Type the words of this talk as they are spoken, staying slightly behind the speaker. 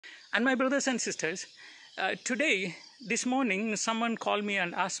And my brothers and sisters, this morning, someone called me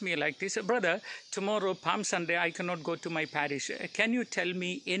and asked me like this, brother, tomorrow, Palm Sunday, I cannot go to my parish. Can you tell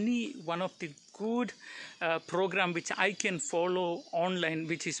me any one of the good program which I can follow online,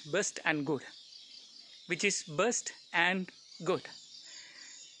 which is best and good? Which is best and good.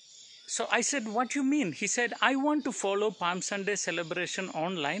 So I said, what you mean? He said, I want to follow Palm Sunday celebration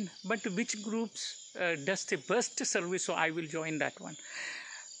online, but which groups does the best service, so I will join that one.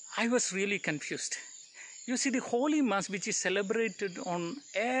 I was really confused. You see, the Holy Mass, which is celebrated on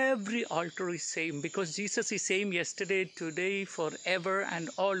every altar, is same, because Jesus is same yesterday, today, forever, and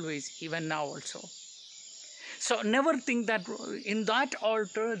always, even now also. So never think that in that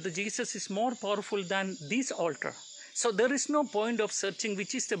altar, the Jesus is more powerful than this altar. So there is no point of searching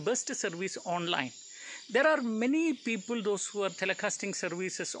which is the best service online. There are many people, those who are telecasting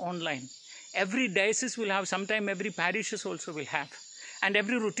services online. Every diocese will have, sometime every parishes also will have. And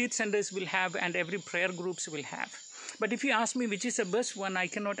every retreat centers will have, and every prayer groups will have. But if you ask me which is the best one, I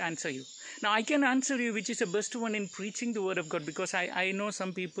cannot answer you. Now, I can answer you which is the best one in preaching the word of God, because I know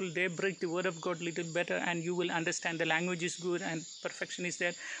some people, they break the word of God a little better, and you will understand the language is good and perfection is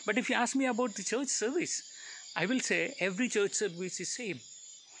there. But if you ask me about the church service, I will say every church service is same.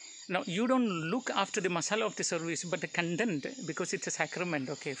 Now, you don't look after the masala of the service, but the content, because it's a sacrament.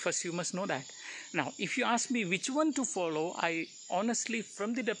 Okay, first you must know that. Now, if you ask me which one to follow, I honestly,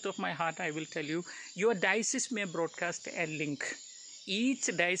 from the depth of my heart, I will tell you, your diocese may broadcast a link. Each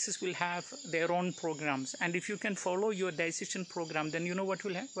diocese will have their own programs, and if you can follow your diocesan program, then you know what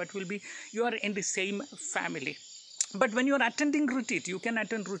will be, you are in the same family. But when you are attending retreat, you can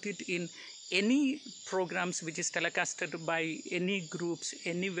attend retreat in any programs which is telecasted by any groups,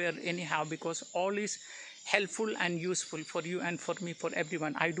 anywhere, anyhow, because all is helpful and useful for you and for me, for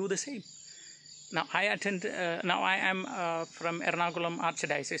everyone. I do the same. Now I am from Ernakulam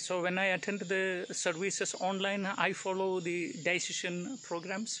Archdiocese. So when I attend the services online, I follow the diocesan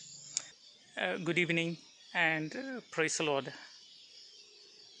programs. Good evening and praise the Lord.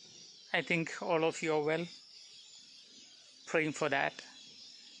 I think all of you are well. Praying for that.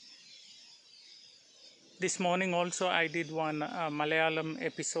 This morning also I did one Malayalam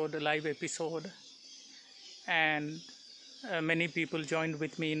episode, live episode, and many people joined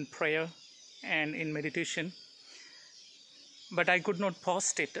with me in prayer and in meditation. But I could not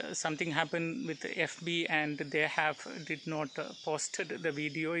post it. Something happened with FB and they did not post the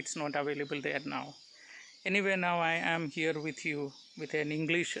video. It's not available there now. Anyway, now I am here with you with an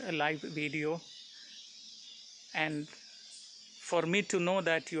English live video, and for me to know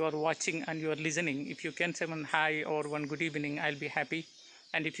that you are watching and you are listening, if you can say one hi or one good evening, I'll be happy.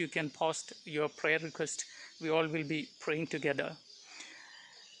 And if you can post your prayer request, we all will be praying together.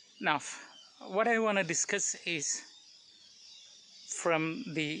 Now, what I want to discuss is from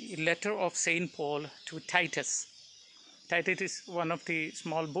the letter of St. Paul to Titus. Titus is one of the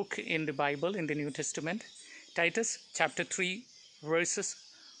small book in the Bible, in the New Testament. Titus chapter 3, verses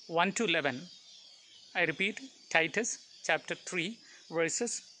 1 to 11. I repeat, Titus chapter 3,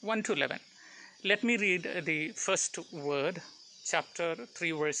 verses 1 to 11. Let me read the first word, chapter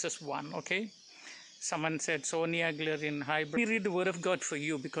 3, verses 1, okay? Someone said, Sonia Glarin, hi. Let me read the word of God for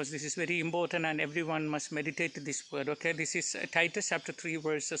you, because this is very important and everyone must meditate this word, okay? This is Titus chapter 3,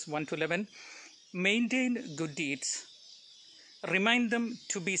 verses 1 to 11. Maintain good deeds. Remind them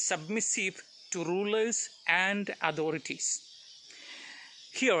to be submissive to rulers and authorities.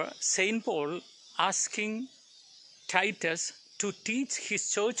 Here, St. Paul asking Titus to teach his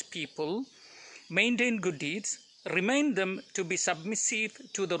church people, maintain good deeds, remind them to be submissive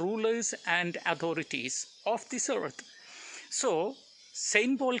to the rulers and authorities of this earth. So,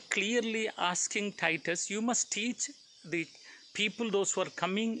 St. Paul clearly asking Titus, you must teach the people, those who are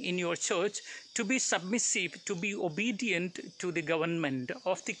coming in your church, to be submissive, to be obedient to the government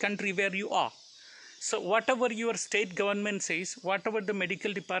of the country where you are. So whatever your state government says, whatever the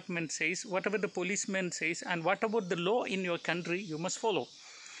medical department says, whatever the policeman says, and whatever the law in your country, you must follow.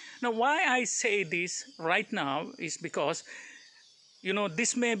 Now, why I say this right now is because, you know,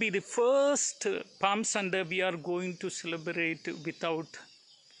 this may be the first Palm Sunday we are going to celebrate without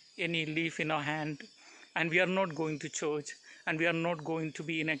any leaf in our hand, and we are not going to church, and we are not going to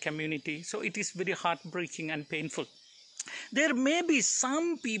be in a community. So it is very heartbreaking and painful. There may be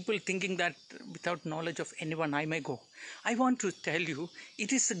some people thinking that without knowledge of anyone, I may go. I want to tell you,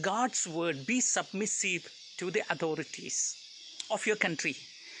 it is God's word. Be submissive to the authorities of your country.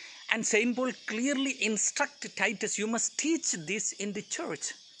 And St. Paul clearly instructed Titus, you must teach this in the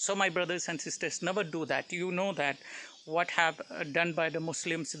church. So my brothers and sisters, never do that. You know that what have done by the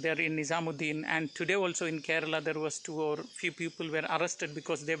Muslims there in Nizamuddin. And today also in Kerala there was 2 or few people were arrested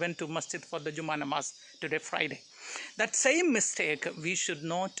because they went to masjid for the Jummah namaz today Friday. That same mistake we should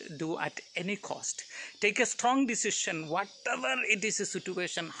not do at any cost. Take a strong decision, whatever it is a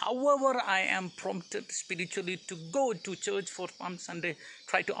situation, however I am prompted spiritually to go to church for Palm Sunday,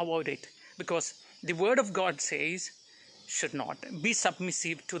 try to avoid it. Because the word of God says, should not be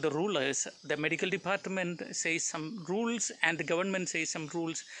submissive to the rulers. The medical department says some rules and the government says some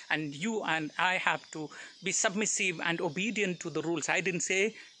rules, and you and I have to be submissive and obedient to the rules. I didn't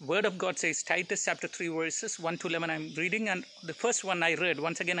say, word of God says, Titus chapter 3 verses 1 to 11 I'm reading, and the first one I read,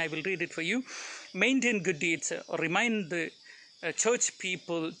 once again I will read it for you. Maintain good deeds, remind the church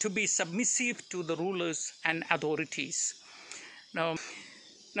people to be submissive to the rulers and authorities. Now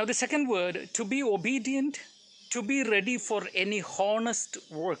the second word, to be obedient, to be ready for any honest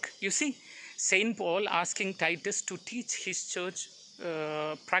work. You see, Saint Paul asking Titus to teach his church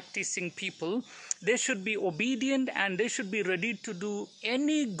practicing people, they should be obedient and they should be ready to do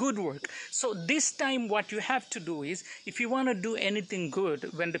any good work. So this time what you have to do is, if you want to do anything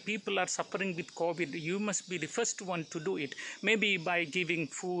good when the people are suffering with COVID, you must be the first one to do it. Maybe by giving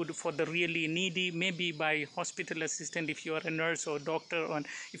food for the really needy, maybe by hospital assistant if you are a nurse or doctor, or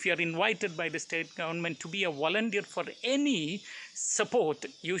if you are invited by the state government to be a volunteer for any support,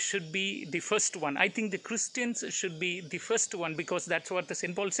 you should be the first one. I think the Christians should be the first one, because that's what the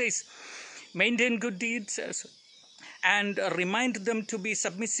St. Paul says. Maintain good deeds and remind them to be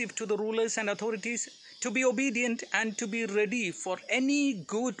submissive to the rulers and authorities, to be obedient and to be ready for any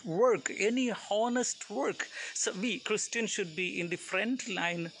good work, any honest work. So we Christians should be in the front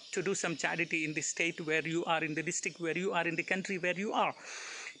line to do some charity in the state where you are, in the district where you are, in the country where you are.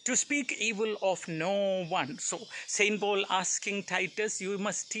 To speak evil of no one. So Saint Paul asking Titus, you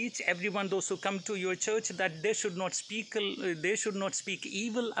must teach everyone, those who come to your church, that they should not speak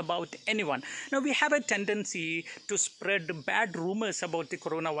evil about anyone. Now we have a tendency to spread bad rumors about the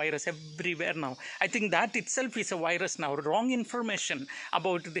coronavirus everywhere now. I think that itself is a virus now. Wrong information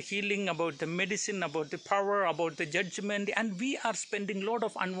about the healing, about the medicine, about the power, about the judgment, and we are spending a lot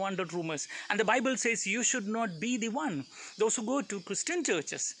of unwanted rumors. And the Bible says you should not be the one. Those who go to Christian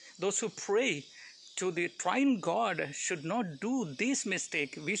churches, those who pray to the triune God, should not do this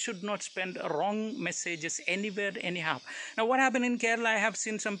mistake. We should not spend wrong messages anywhere, anyhow. Now what happened in Kerala, I have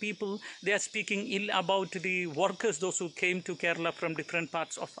seen some people, they are speaking ill about the workers, those who came to Kerala from different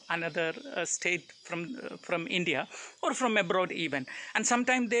parts of another state from India or from abroad even. And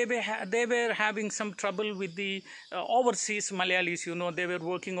sometimes they were having some trouble with the overseas Malayalis, they were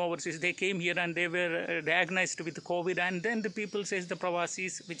working overseas. They came here and they were diagnosed with COVID, and then the people says the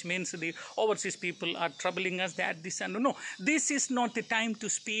Pravasis, which means the overseas people are troubling us, that this and no. This is not the time to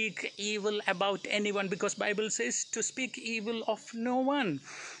speak evil about anyone, because Bible says to speak evil of no one,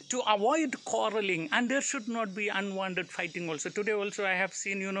 to avoid quarreling, and there should not be unwanted fighting also. Today also I have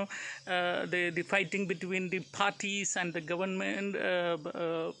seen, the fighting between the parties and the government,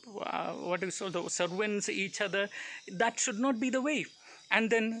 the servants each other. That should not be the way. And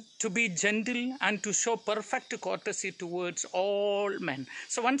then to be gentle and to show perfect courtesy towards all men.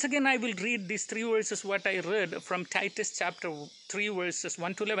 So once again I will read these 3 verses what I read from Titus chapter 3 verses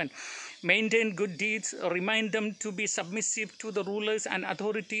 1 to 11. Maintain good deeds, remind them to be submissive to the rulers and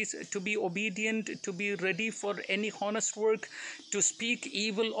authorities, to be obedient, to be ready for any honest work, to speak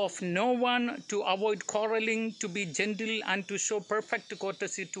evil of no one, to avoid quarreling, to be gentle and to show perfect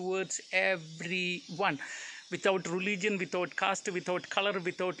courtesy towards everyone. Without religion, without caste, without color,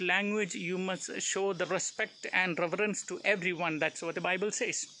 without language, you must show the respect and reverence to everyone. That's what the Bible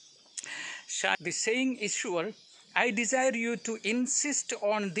says. The saying is sure. I desire you to insist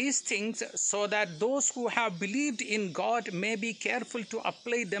on these things, so that those who have believed in God may be careful to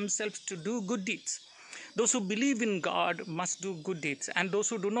apply themselves to do good deeds. Those who believe in God must do good deeds, and those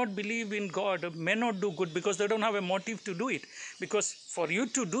who do not believe in God may not do good, because they don't have a motive to do it. Because for you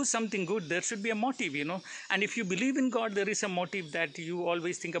to do something good, there should be a motive, and if you believe in God, there is a motive that you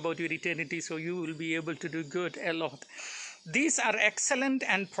always think about your eternity, so you will be able to do good a lot. These are excellent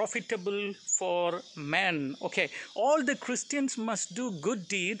and profitable for men. Okay, all the Christians must do good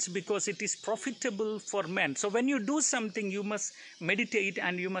deeds because it is profitable for men. So when you do something, you must meditate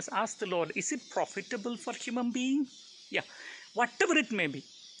and you must ask the Lord, is it profitable for human being? Yeah, whatever it may be.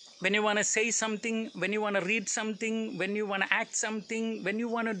 When you want to say something, when you want to read something, when you want to act something, when you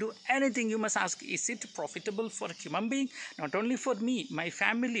want to do anything, you must ask, is it profitable for a human being? Not only for me, my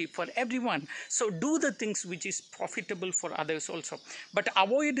family, for everyone. So do the things which is profitable for others also. But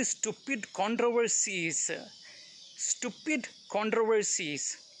avoid stupid controversies. Stupid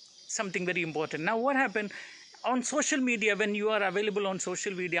controversies, something very important. Now what happened? On social media, when you are available on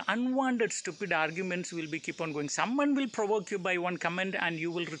social media, unwanted stupid arguments will be keep on going. Someone will provoke you by one comment and you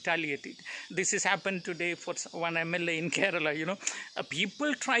will retaliate it. This has happened today for one MLA in Kerala.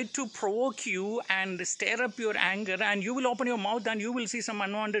 People try to provoke you and stir up your anger, and you will open your mouth and you will see some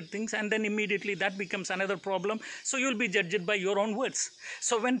unwanted things, and then immediately that becomes another problem. So you will be judged by your own words.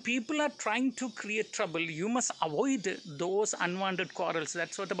 So when people are trying to create trouble, you must avoid those unwanted quarrels.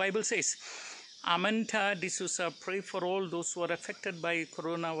 That's what the Bible says. Amanda D'Souza, pray for all those who are affected by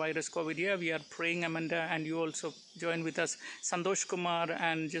coronavirus COVID. Yeah, we are praying, Amanda, and you also join with us. Santosh Kumar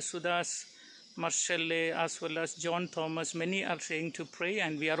and Jesudas Marshall, as well as John Thomas, many are saying to pray,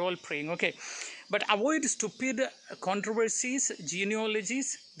 and we are all praying. Okay, but avoid stupid controversies,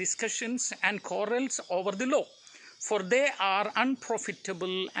 genealogies, discussions, and quarrels over the law, for they are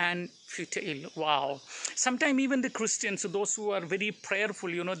unprofitable and futile. Wow. Sometimes even the Christians, those who are very prayerful,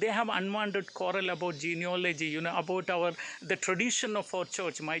 they have unwanted quarrel about genealogy, about the tradition of our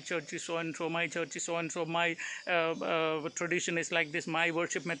church. My church is so and so, my church is so and so, my tradition is like this, my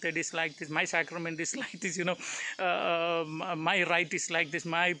worship method is like this, my sacrament is like this, my rite is like this,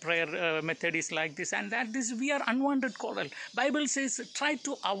 my prayer method is like this, and that this we are unwanted quarrel. Bible says try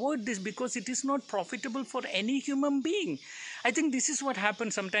to avoid this because it is not profitable for any human being. I think this is what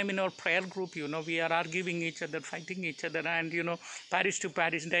happens sometime in our prayer group. We are arguing each other, fighting each other, and parish to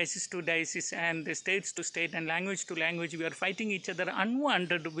parish, diocese to diocese, and states to state, and language to language. We are fighting each other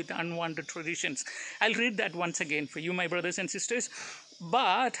unwanted with unwanted traditions. I'll read that once again for you, my brothers and sisters.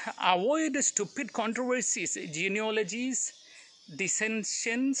 But avoid stupid controversies, genealogies,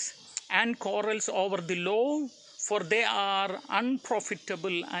 dissensions, and quarrels over the law, for they are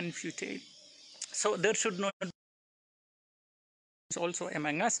unprofitable and futile. So there should not also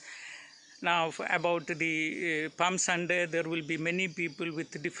among us. Now, about the Palm Sunday, there will be many people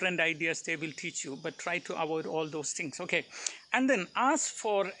with different ideas. They will teach you, but try to avoid all those things. Okay. And then, as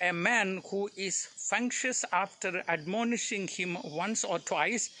for a man who is factious after admonishing him once or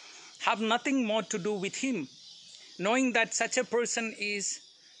twice, have nothing more to do with him, knowing that such a person is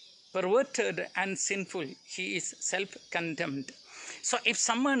perverted and sinful. He is self-condemned. So if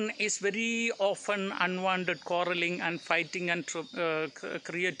someone is very often unwanted quarreling and fighting and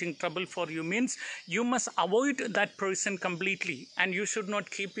creating trouble for you, means you must avoid that person completely, and you should not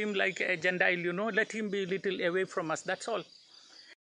keep him like a Gentile, let him be little away from us. That's all.